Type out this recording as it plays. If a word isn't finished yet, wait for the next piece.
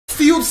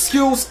field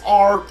skills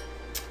are...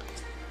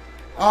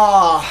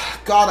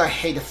 God, I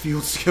hate the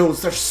field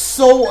skills. They're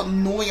so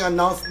annoying and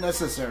not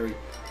necessary.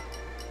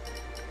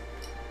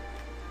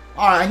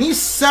 Alright, I need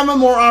 7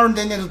 more Iron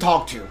Daniel to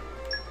talk to.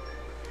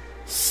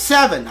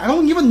 7. I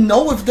don't even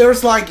know if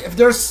there's like... If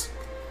there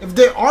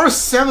are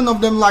 7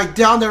 of them like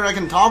down there I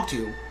can talk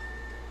to.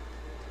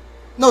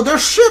 No, there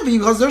should be,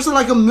 because there's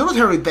like a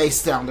military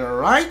base down there,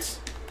 right?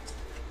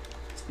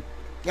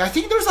 Yeah, I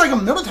think there's like a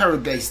military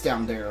base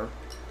down there.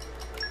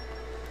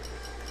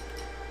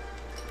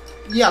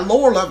 Yeah,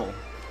 lower level.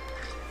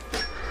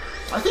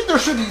 I think there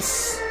should be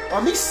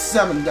at least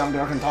 7 down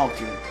there I can talk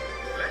to.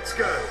 Let's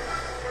go.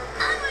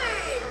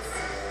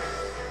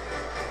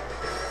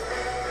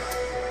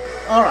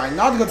 Alright,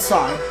 not a good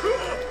sign.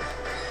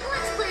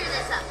 Let's clear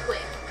this up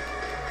quick.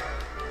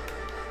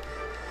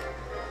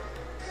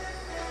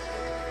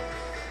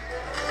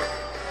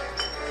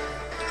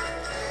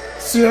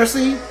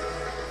 Seriously?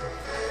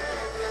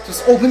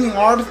 Just opening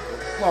art?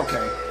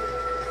 Okay.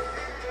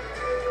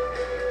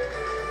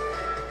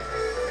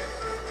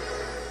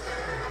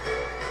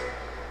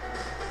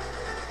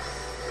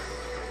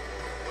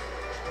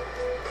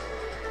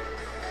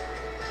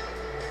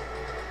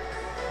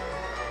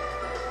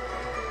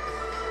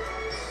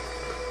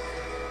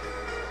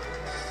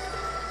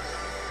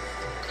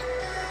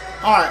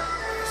 Alright,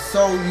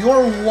 so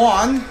you're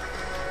 1.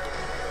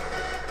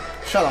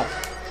 Shut up.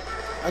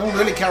 I don't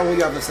really care what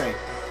you have to say.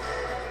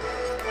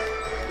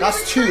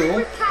 That's 2. I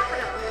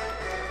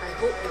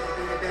hope you will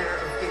be the bearer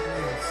of good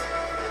news.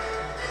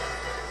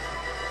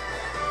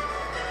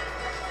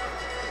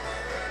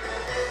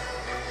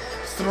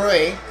 3.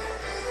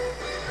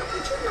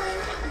 Would you mind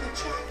having a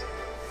chat?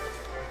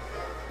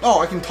 Oh,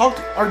 I can talk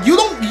to... I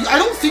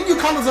don't think you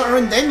count as an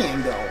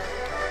Arendanian, though.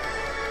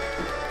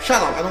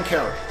 Shut up, I don't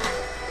care.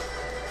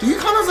 Do you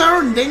count as an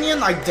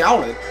Arendanian? I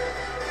doubt it.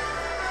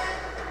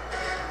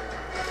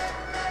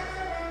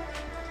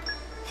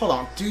 Hold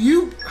on, do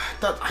you...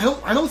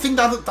 I don't think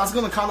that's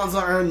gonna count as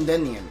an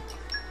Arendanian.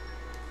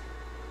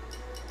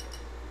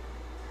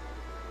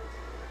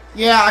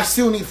 Yeah, I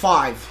still need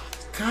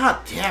 5.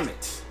 God damn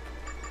it.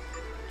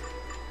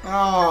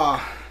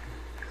 Ah...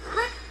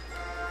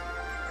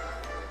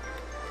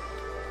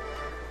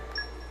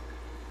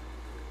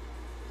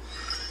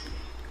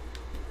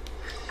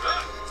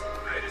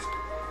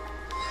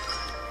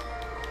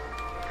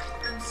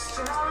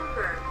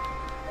 Stronger.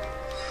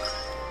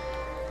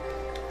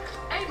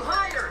 Aim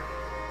higher.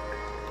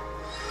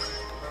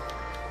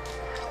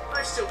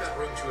 I've still got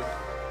room to.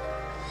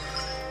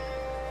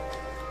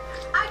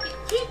 I can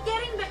keep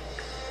getting back.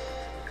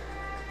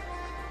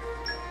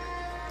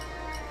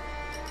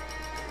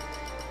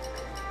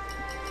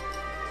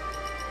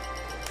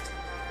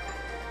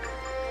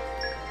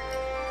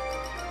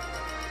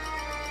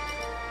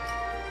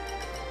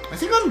 I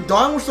think I'm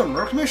done with the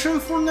Merc mission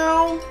for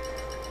now.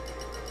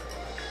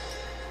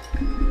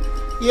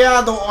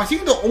 Yeah, I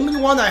think the only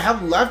one I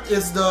have left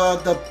is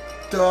the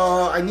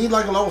I need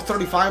like a level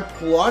 35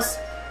 plus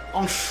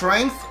on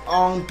strength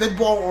on bit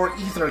ball or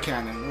ether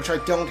cannon, which I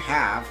don't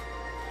have.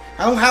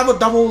 I don't have a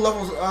double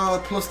level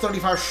plus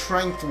 35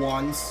 strength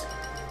ones.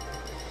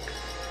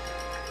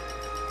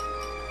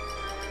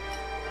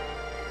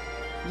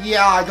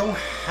 Yeah, I don't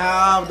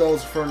have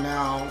those for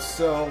now,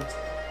 so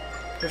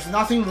there's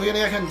nothing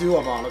really I can do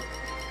about it.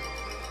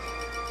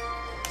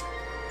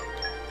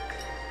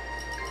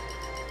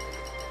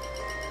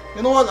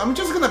 You know what? I'm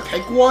just gonna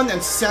pick one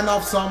and send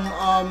off some.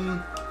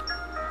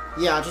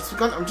 Yeah, I'm just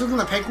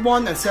gonna pick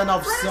one and send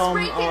off some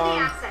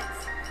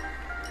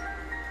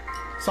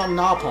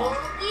napalm.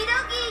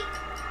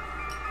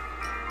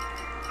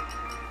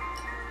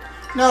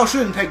 No, I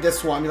shouldn't pick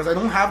this one because I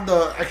don't have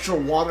the extra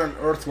water and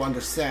earth one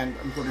to send.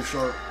 I'm pretty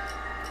sure.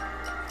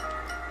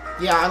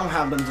 Yeah, I don't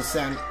have them to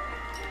send.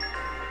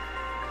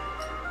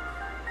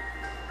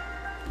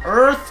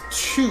 Earth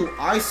 2,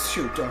 Ice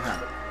 2, don't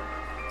have it.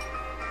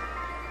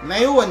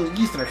 Mail and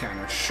ether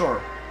cannon,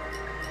 sure.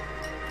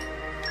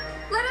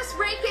 Let us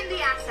rake in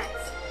the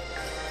assets.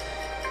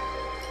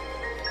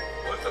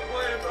 What's the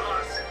plan,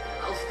 boss?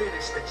 I'll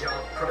finish the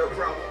job. No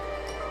problem.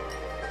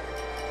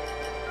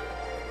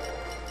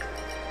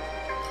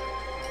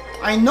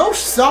 I know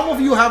some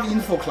of you have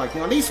info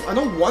collecting. At least I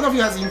know one of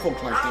you has info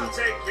collecting. I'll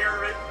take care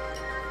of it.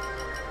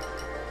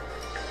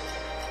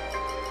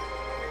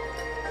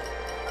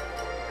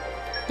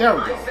 There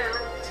we I'm go.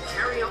 found to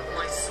carry out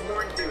my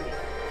sworn duty.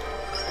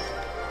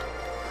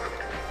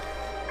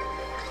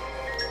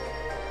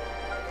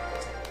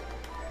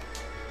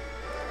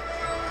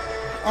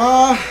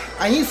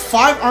 I need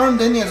 5 armed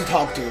Indians to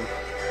talk to.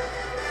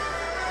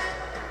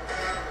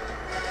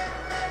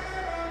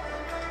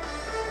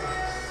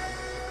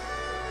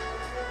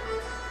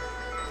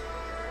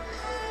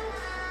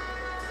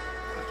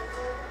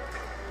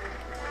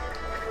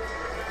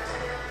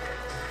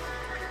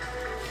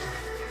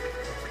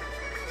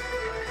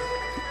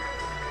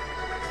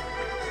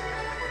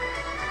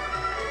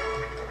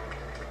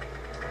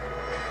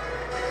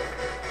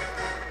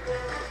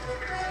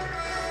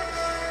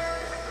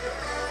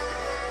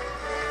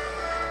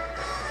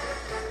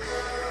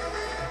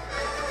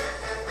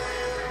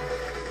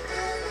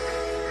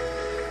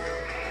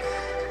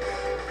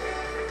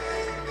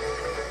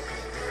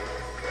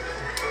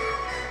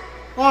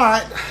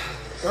 Alright.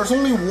 There's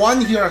only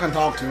one here I can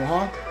talk to,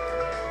 huh?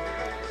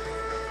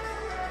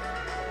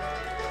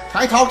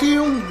 Can I talk to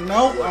you?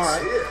 No?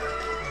 Alright.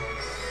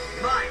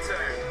 My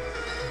turn.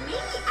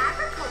 Maybe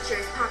agriculture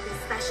is Poppy's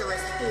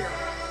specialist field.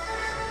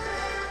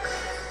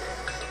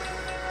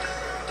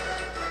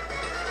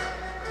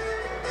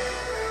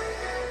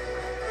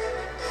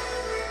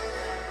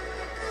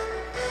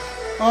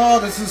 Oh,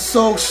 this is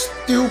so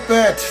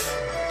stupid.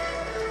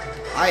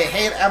 I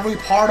hate every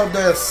part of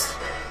this.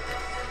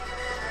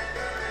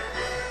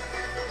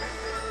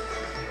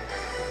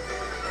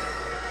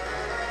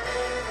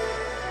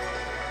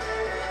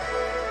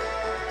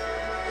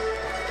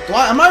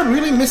 Am I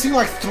really missing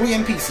like 3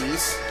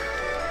 NPCs?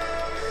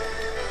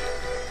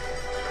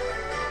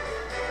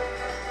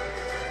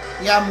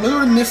 Yeah, I'm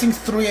literally missing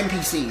 3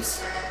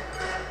 NPCs.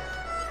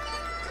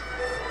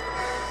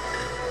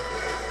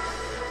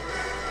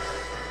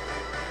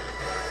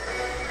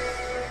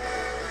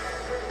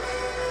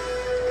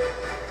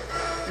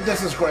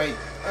 This is great.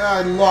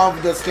 I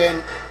love this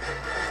game.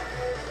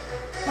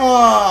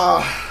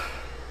 Ah.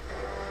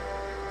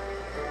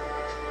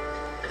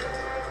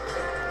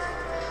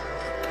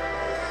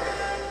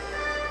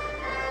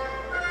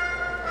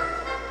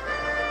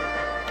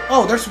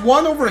 Oh, there's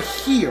one over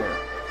here.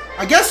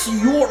 I guess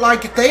your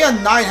like day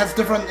and night has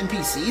different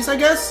NPCs, I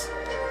guess.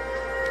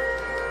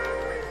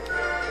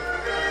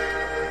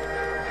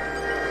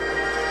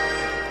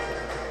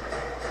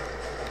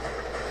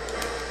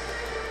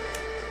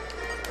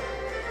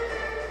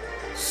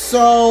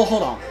 So,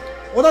 hold on.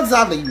 What does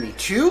that leave me?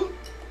 2?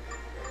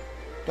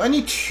 Do I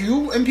need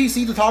 2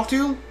 NPC to talk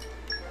to?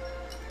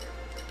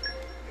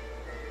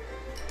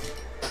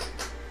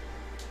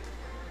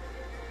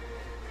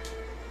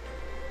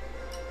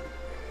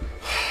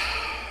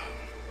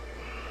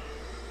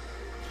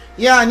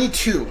 Yeah, I need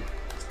 2.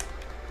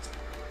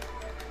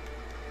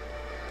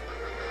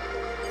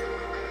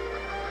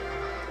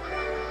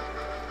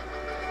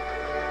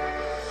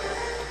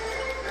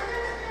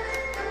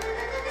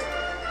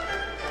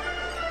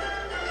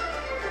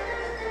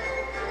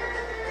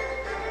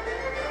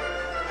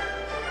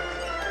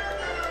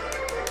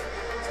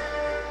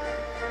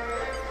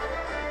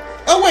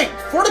 Oh wait,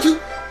 42.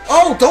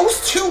 Oh,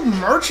 those 2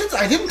 merchants?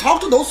 I didn't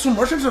talk to those 2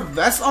 merchants with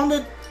vests on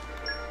the...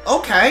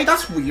 Okay,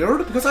 that's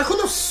weird, because I could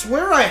have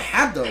swear I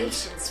had those.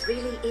 Patience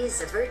really is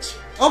a virtue.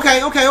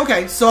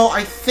 Okay. So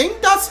I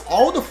think that's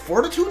all the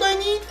fortitude I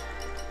need?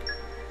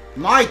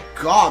 My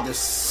god, this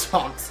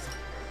sucks.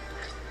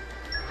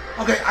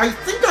 Okay, I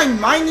think I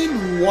might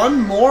need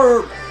 1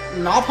 more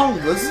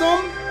Napalm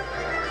Wisdom.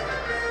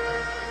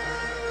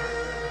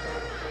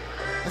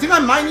 I think I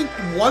might need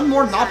 1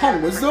 more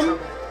Napalm Wisdom.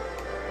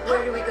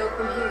 Where do we go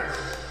from here?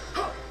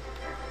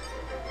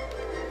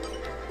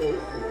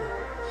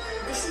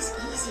 This is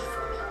easy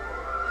for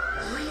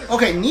me. Really?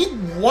 Okay, need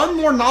 1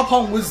 more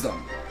Napalm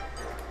Wisdom.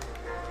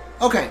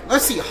 Okay,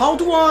 let's see. How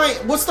do I...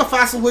 What's the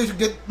fastest way to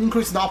get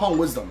increased Napalm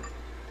Wisdom?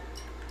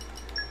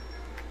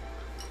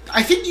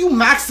 I think you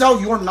maxed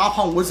out your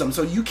Napalm Wisdom,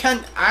 so you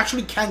can't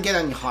get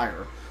any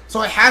higher.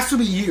 So it has to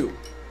be you.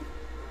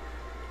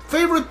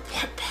 Favorite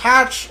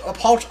pouch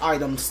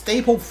item,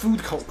 staple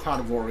food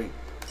category.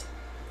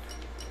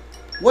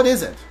 What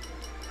is it?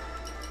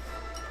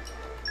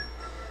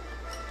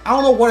 I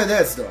don't know what it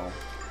is though.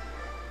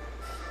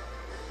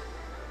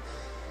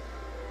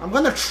 I'm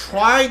gonna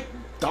try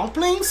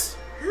dumplings?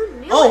 Who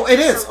knew Oh, it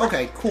is! so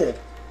Okay, cool.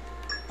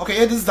 Okay,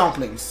 it is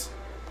dumplings.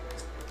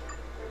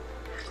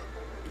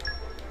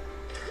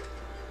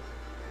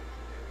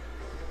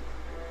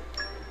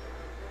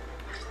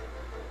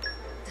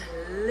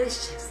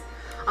 Delicious.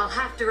 I'll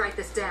have to write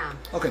this down.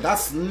 Okay,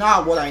 that's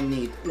not what I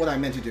need, what I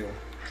meant to do.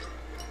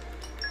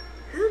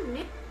 Who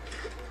knew?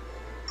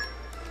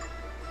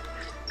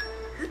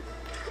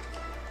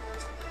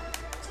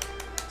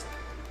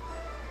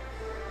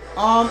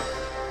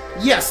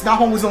 Yes,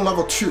 Napalm Wisdom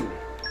level 2.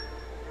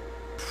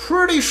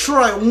 Pretty sure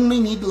I only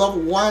need level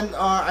 1,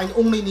 I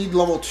only need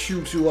level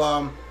 2 to,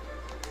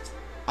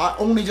 I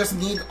only just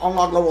need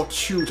unlock level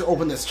 2 to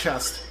open this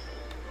chest.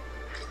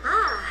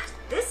 Ah,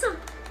 this one.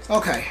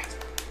 Okay.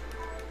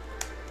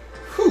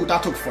 Whew,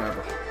 that took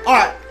forever.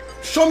 Alright,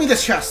 show me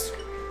this chest.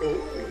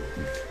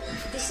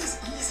 This is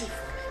easy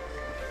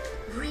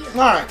for me. Really.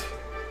 Alright.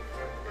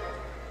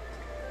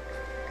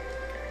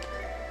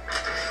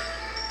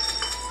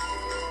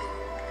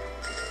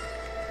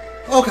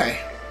 Okay.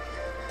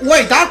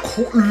 Wait, that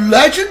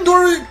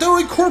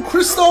legendary core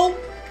crystal?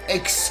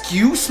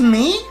 Excuse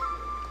me?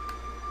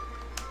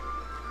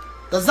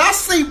 Does that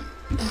say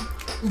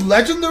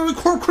legendary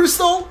core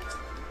crystal?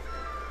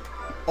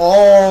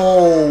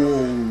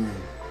 Oh.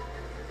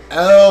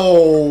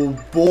 Oh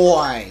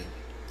boy.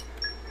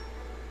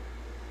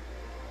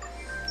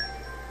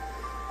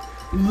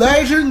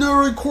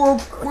 Legendary core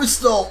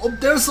crystal.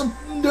 There's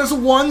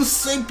one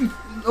safe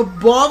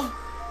above.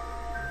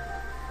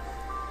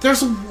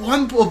 There's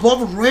one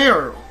above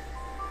rare.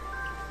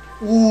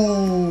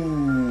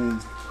 Ooh.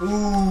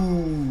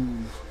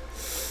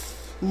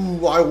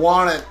 I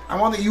want it. I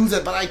want to use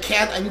it, but I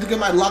can't. I need to get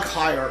my luck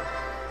higher.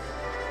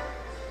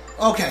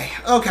 Okay.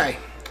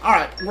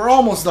 Alright, we're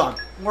almost done.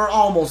 We're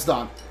almost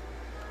done.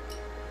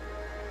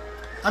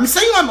 I'm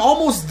saying I'm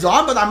almost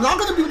done, but I'm not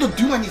gonna be able to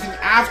do anything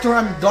after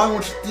I'm done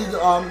with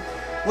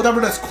whatever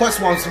this quest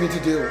wants me to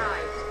do.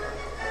 Right.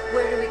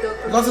 Where do we go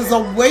from Because it's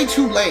way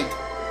too late.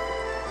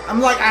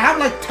 I have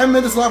like 10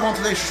 minutes left on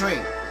today's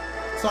stream.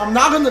 So I'm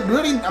not gonna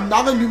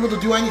be able to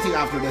do anything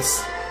after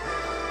this.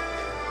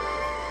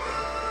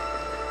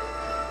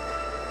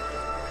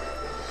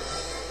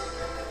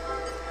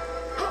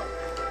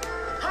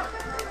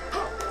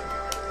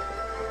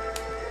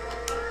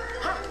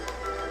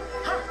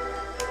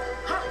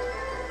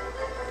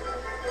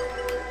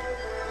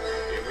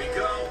 Here we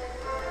go.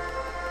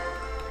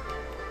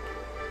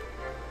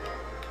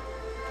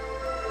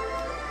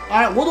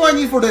 Alright, what do I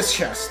need for this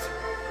chest?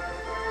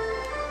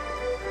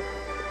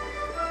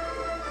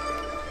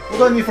 What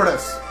do I need for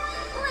this?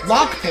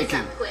 Lock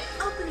picking.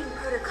 Opening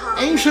protocol.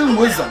 Ancient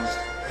wisdom.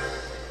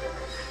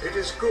 It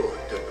is good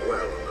to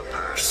dwell on the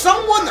past.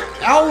 Someone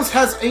else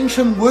has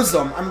ancient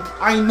wisdom.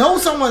 I know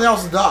someone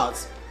else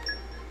does.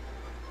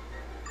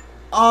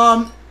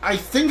 I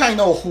think I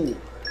know who.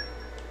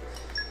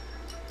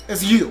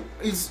 It's you.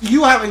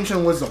 You have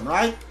ancient wisdom,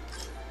 right?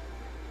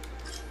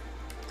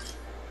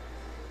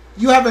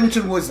 You have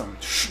ancient wisdom.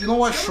 You know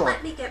what? Don't Sure.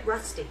 let me get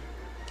rusty.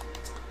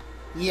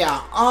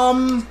 Yeah.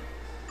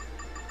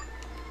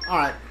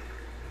 Alright.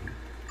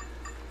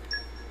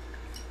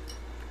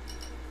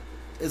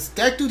 Is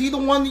deck duty the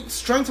one?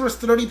 Strength was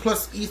 30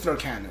 plus ether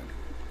cannon.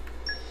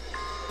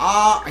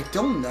 I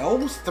don't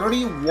know.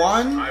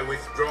 31. I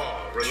withdraw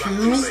You're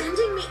reluctantly.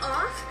 sending me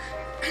off?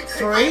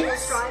 Three. I will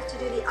strive to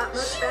do the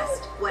utmost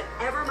best,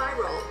 whatever my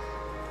role.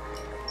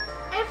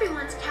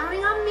 Everyone's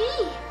counting on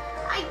me.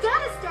 I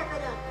gotta step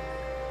it up.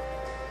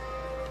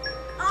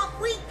 Off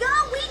we go,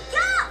 we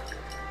go!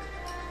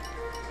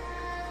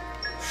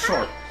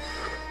 Sure.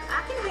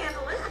 I can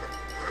handle it.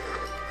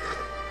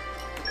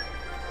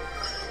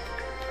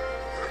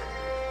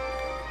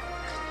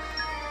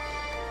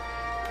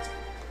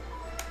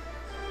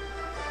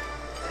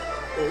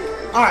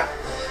 Alright.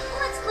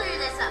 Let's clear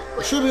this up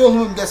quick. Should be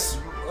able to this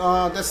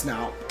this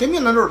now. Give me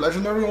another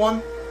legendary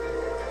one.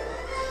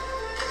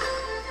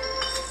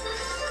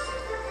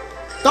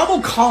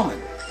 Double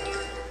common.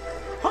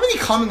 How many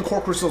common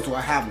core crystals do I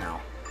have now?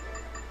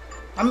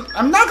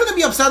 I'm not gonna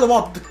be upset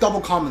about the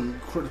double common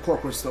core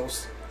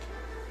crystals.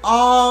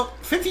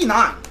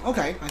 59.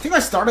 Okay, I think I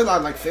started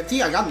at like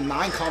 50. I got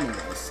 9 common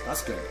ones.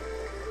 That's good.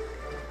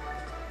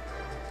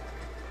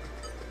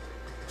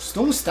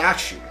 Stone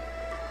statue.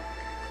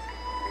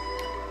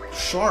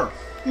 Sure.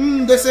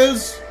 This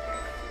is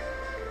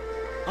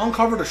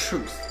uncover the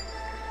truth.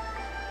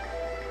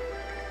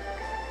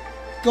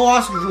 Go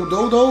ask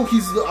Rododo.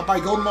 He's by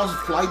Goldmoss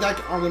fly deck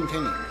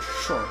Argentinian.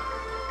 Sure.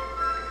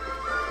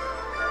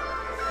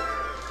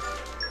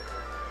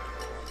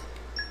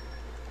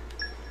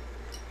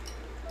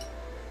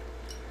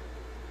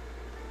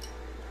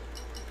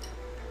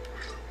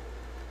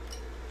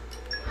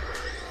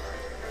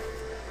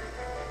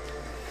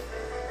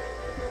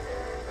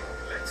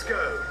 Let's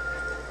go.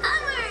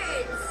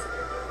 Onwards!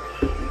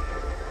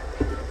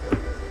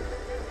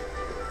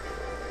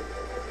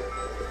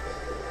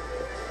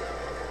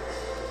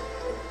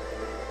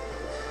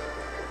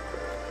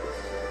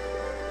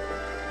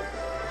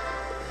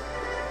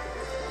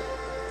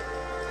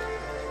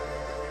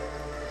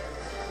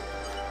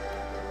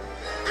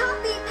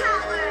 Puppy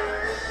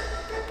power!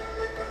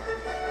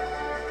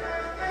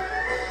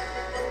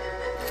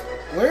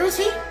 Where is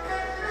he?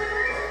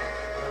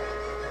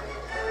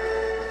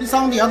 He's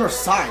on the other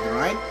side,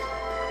 right?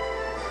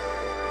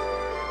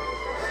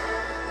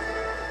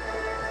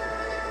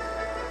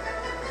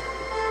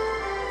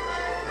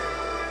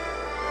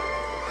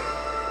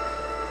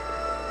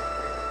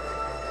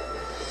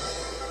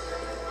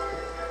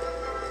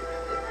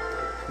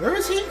 Where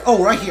is he?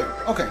 Oh, right here.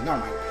 Okay, never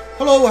mind.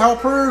 Hello,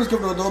 helpers.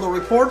 Give the Dodo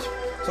report.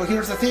 So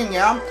here's the thing,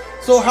 yeah?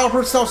 So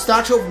helpers sell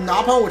statue of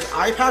Nappa, which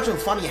eye patch and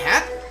funny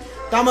hat.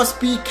 That must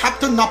be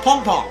Captain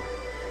Napongpong.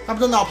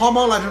 Captain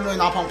Napongpong, legendary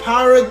Napong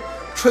pirate.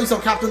 Trace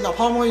of Captain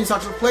Napongpong in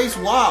such a place.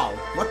 Wow,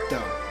 what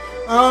the?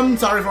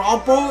 Sorry for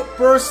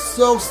outbursts.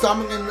 So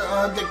stomach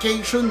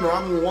indication,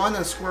 round 1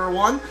 and square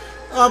 1.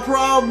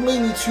 Probably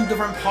need 2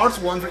 different parts,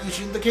 one for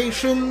each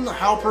indication.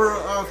 Helper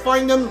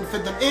find them,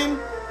 fit them in.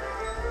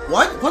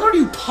 What? What are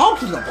you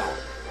talking about?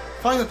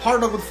 Find the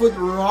part that would fit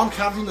around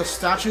caving the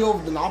statue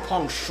of the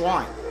Napong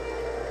Shrine.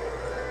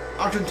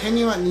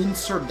 Argentinian and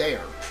insert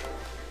there.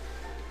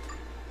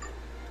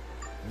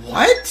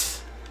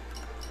 What?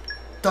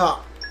 The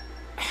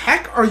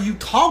heck are you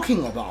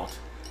talking about?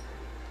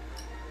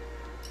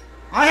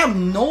 I have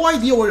no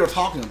idea what you're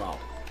talking about.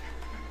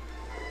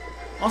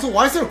 Also,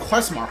 why is there a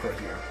quest marker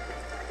here?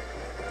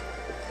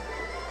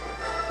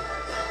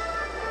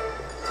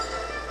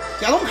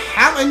 I don't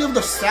have any of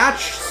the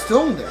statue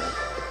stone there.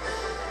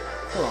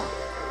 Hold on.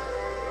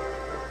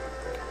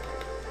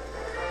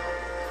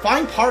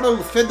 Find part that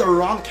will fit the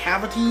round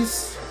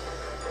cavities.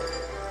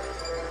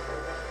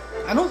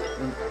 I don't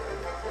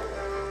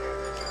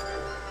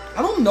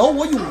know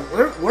what you...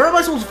 Where am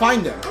I supposed to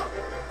find them?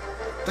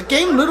 The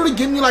game literally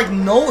gave me like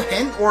no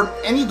hint or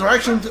any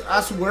direction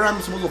as to where I'm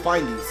supposed to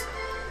find these.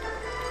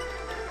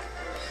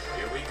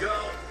 Here we go.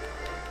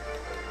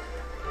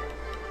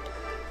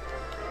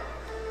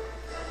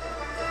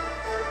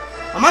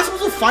 Am I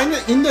supposed to find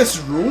it in this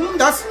room?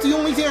 That's the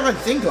only thing I can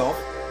think of.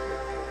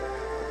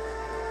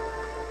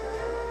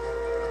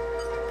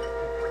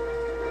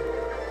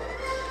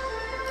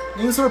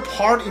 Insert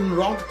part in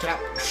round cap.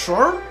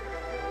 Sure?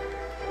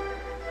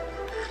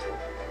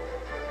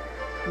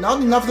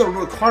 Not enough of the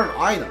required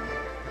item.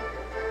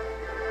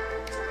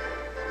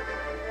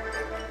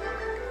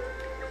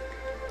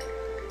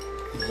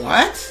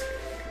 What?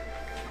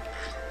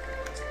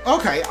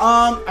 Okay,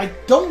 I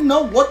don't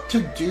know what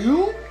to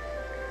do.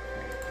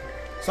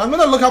 So I'm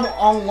gonna look up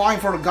online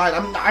for a guide.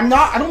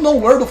 I don't know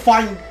where to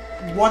find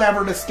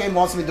whatever this game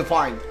wants me to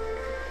find.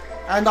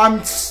 And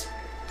I'm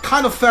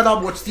kind of fed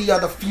up with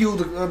the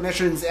field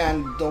missions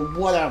and the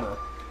whatever.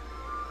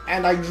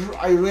 And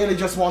I really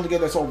just want to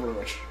get this over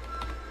with.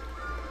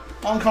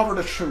 Uncover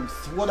the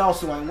truth. What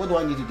do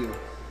I need to do?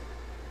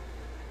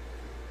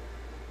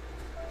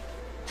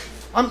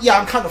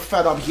 I'm kind of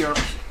fed up here.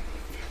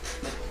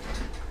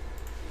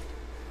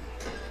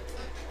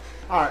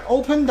 Alright,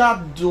 open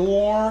that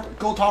door.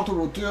 Go talk to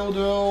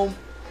Rodildo.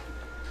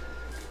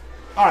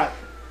 Alright.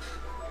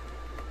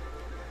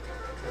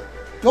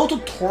 Go to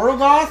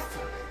Torgoth.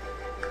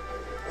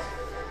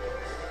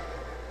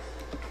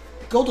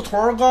 Go to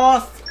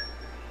Torgoth.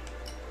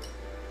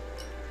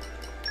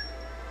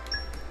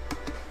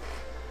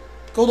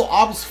 Go to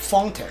Ob's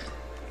Fountain.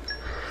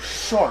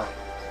 Sure.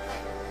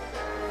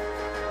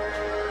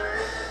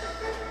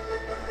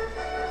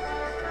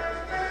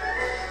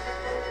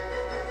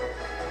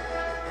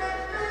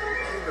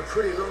 Came a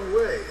pretty long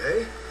way,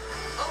 eh?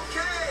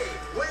 Okay,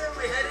 where are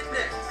we headed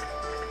next?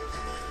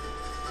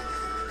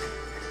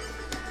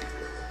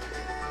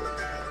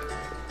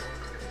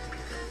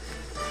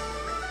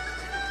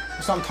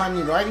 Some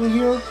tiny writing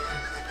here.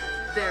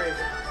 Very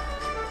well.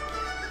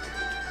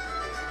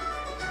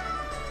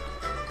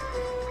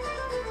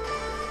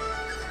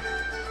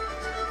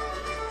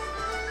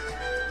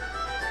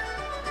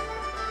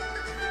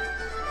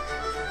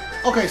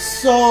 Okay,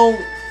 so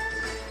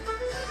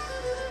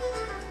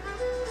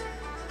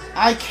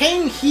I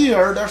came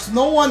here. There's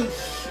no one.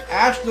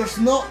 Actually, there's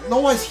no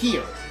one's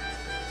here.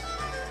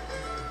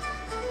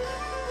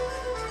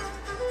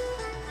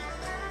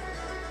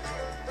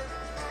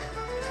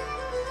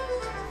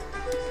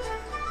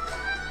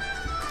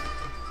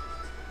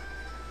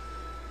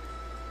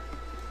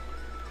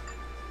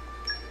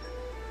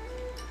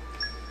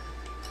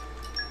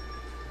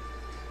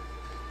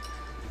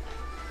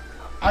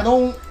 I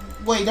don't.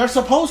 Wait, there's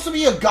supposed to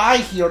be a guy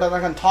here that I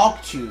can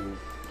talk to.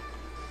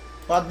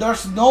 But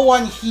there's no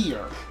one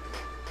here.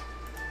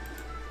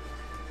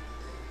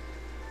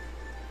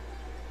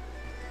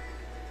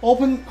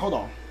 Hold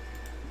on.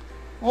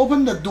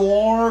 Open the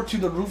door to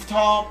the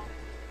rooftop.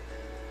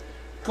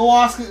 Go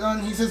ask,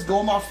 he says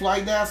go off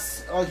flight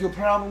desk. He'll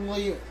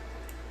probably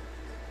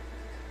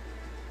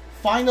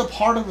find a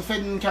part of the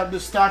Phaeton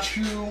Captive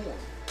statue.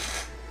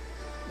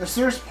 The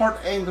serious part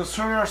A, the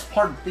serious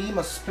part B,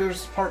 the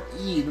serious part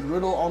E, the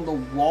riddle on the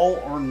wall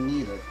are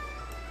needed.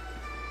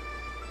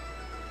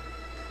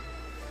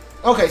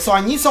 Okay, so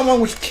I need someone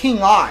with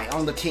King Eye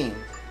on the team.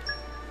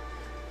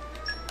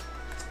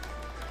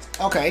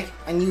 Okay,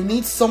 and you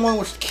need someone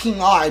with King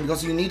Eye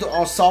because you need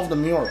to solve the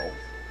mural.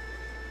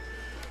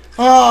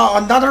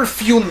 Another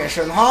field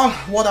mission, huh?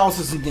 What else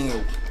is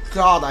new?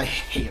 God, I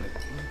hate it.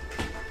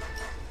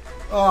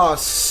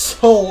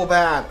 So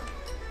bad.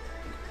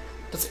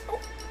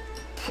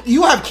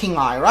 You have King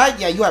Eye, right?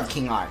 Yeah, you have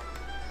King Eye.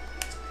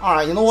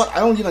 Alright, you know what? I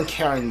don't even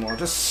care anymore.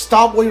 Just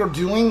stop what you're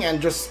doing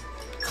and just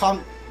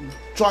come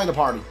join the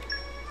party.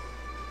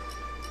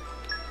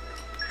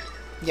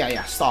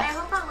 Yeah, stop. I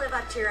hope I'll live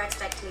up to your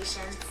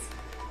expectations.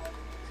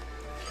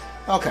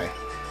 Okay.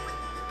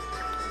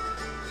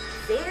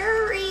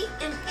 Very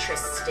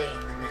interesting.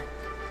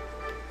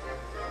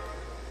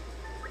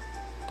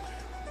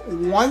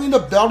 One in the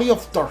belly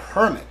of the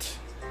hermit.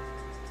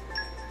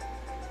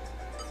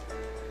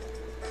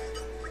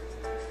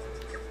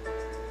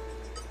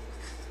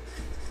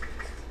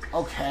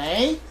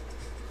 Okay.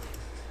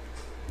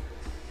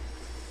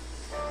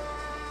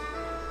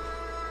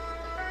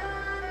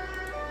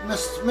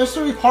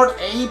 Mystery part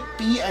A,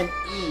 B, and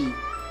E.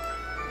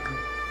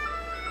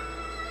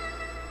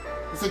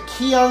 It's a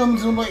key item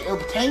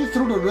obtained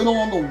through the riddle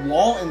on the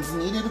wall and is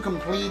needed to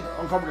complete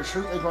uncover the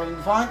truth. It can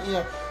be found in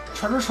a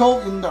treasure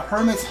trove in the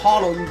Hermit's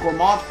Hollow in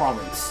Gourmand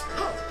Province.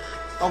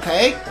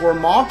 Okay,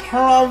 Gourmand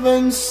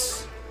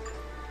Province.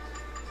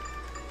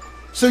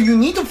 So you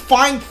need to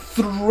find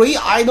 3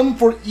 items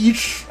for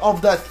each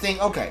of that thing.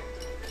 Okay.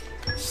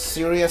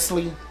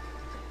 Seriously?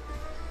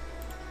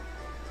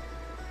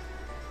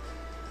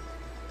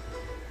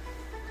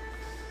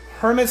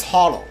 Hermit's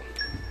Hollow.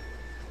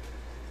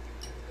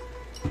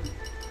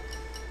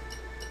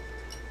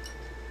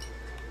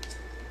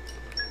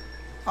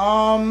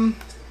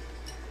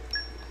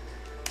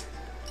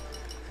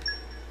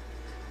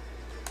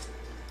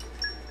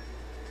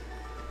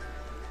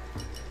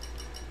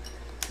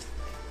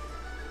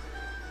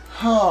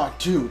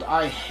 Dude,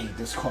 I hate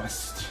this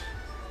quest.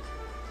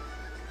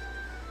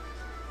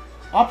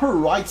 Upper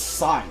right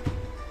side.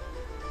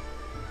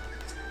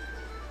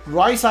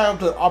 Right side of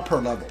the upper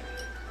level.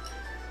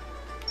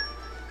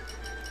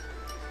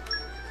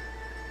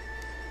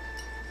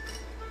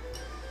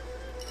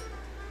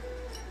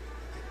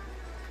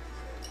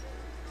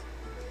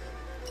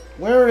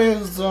 Where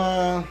is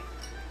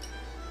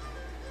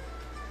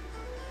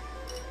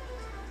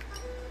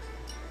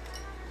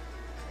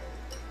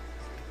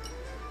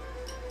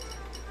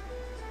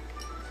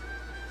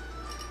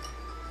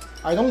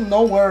I don't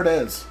know where it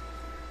is.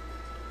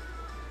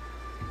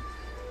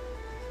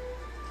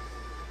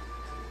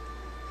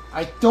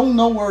 I don't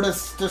know where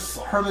this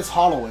Hermit's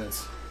Hollow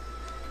is.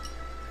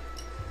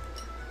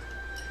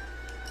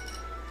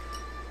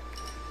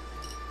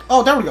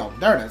 Oh, there we go.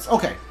 There it is.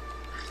 Okay.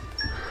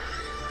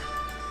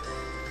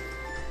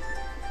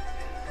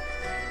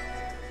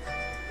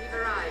 We've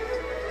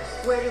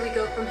arrived. Where do we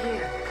go from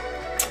here?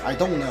 I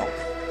don't know.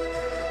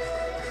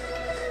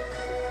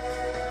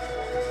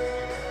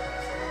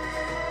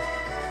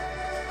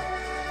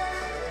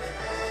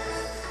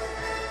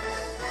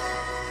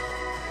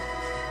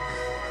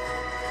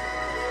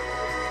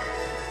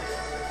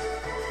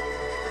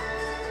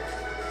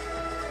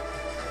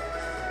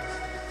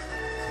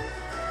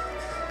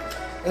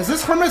 Is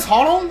this Hermit's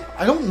Hollow?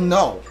 I don't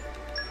know.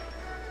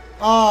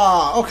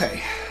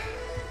 Okay.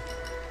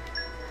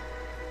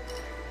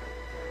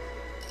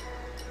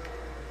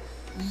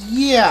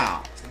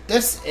 Yeah,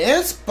 this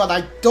is, but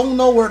I don't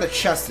know where the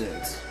chest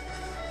is.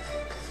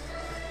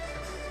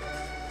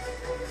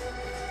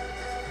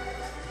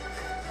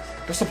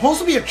 There's supposed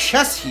to be a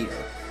chest here.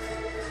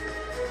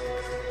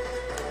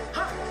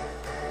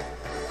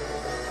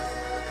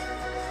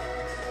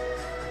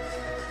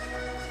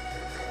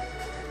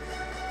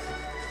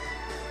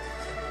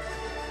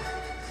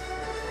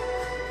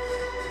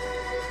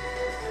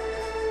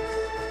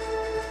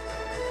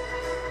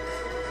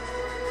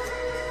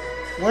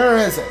 Where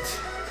is it?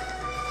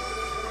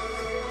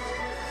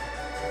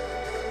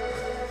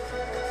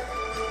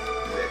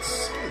 Let's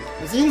see.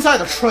 It's inside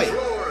the tray.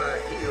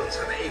 Flora heals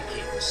an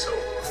aching soul.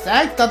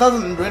 That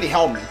doesn't really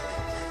help me.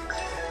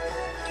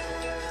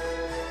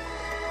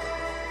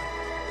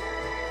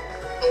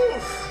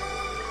 Oof!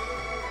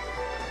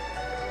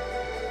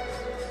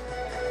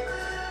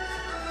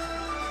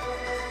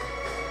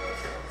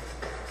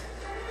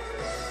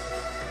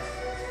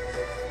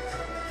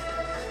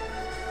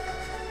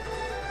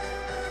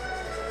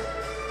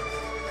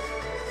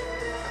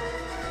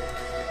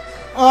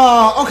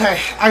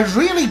 Okay, I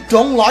really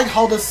don't like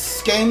how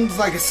this game's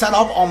like set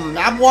up on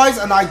map-wise,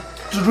 and I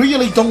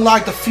really don't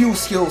like the few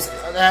skills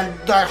and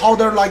how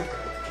they're like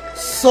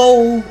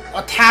so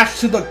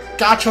attached to the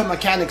gacha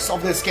mechanics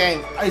of this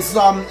game. It's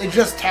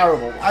just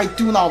terrible. I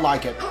do not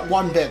like it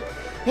one bit.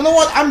 You know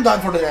what? I'm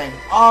done for today.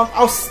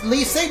 I'll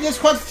save this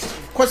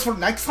quest for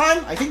next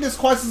time. I think this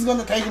quest is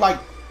gonna take like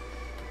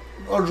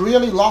a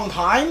really long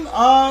time.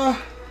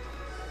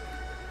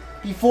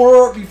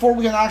 Before we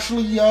can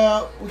actually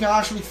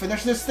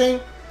finish this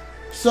thing.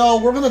 So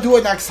we're gonna do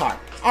it next time.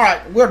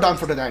 Alright, we're done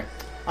for today.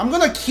 I'm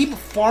gonna keep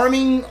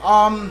farming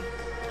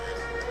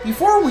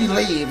before we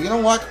leave, you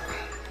know what?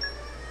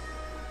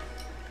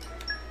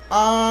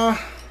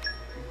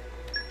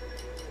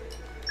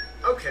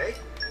 Okay.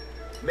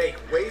 Make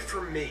way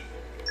for me.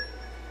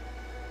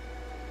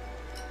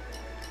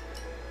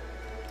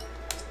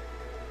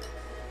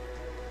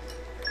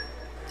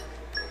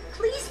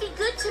 Please be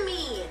good to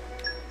me.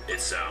 It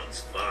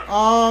sounds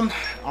fun.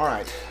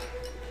 Alright.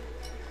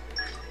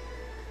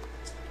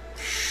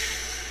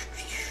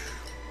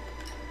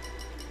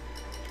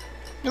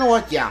 You know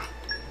what? Yeah.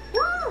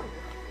 Woo!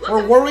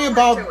 We're worried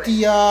about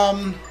the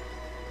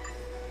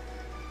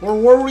we're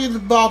worried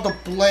about the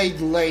blade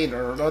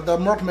later, the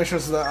merc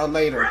missions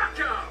later.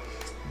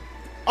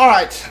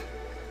 Alright.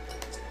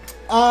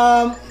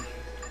 I'm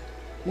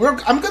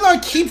gonna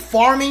keep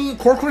farming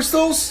core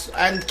crystals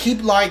and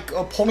keep like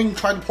trying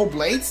to pull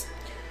blades.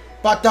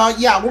 But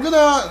yeah, we're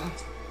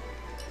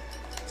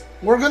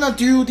gonna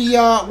do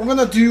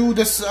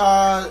this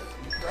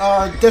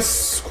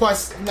this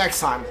quest next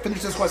time.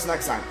 Finish this quest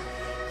next time.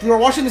 If you are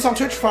watching this on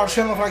Twitch, follow the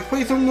channel, like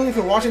playthrough. If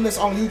you're watching this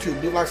on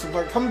YouTube, do like,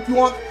 subscribe, comment if you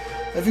want.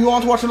 If you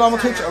want to watch it on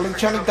Twitch, I'll link the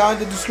channel down in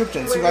the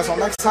description. See you guys all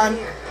next time.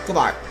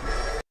 Goodbye.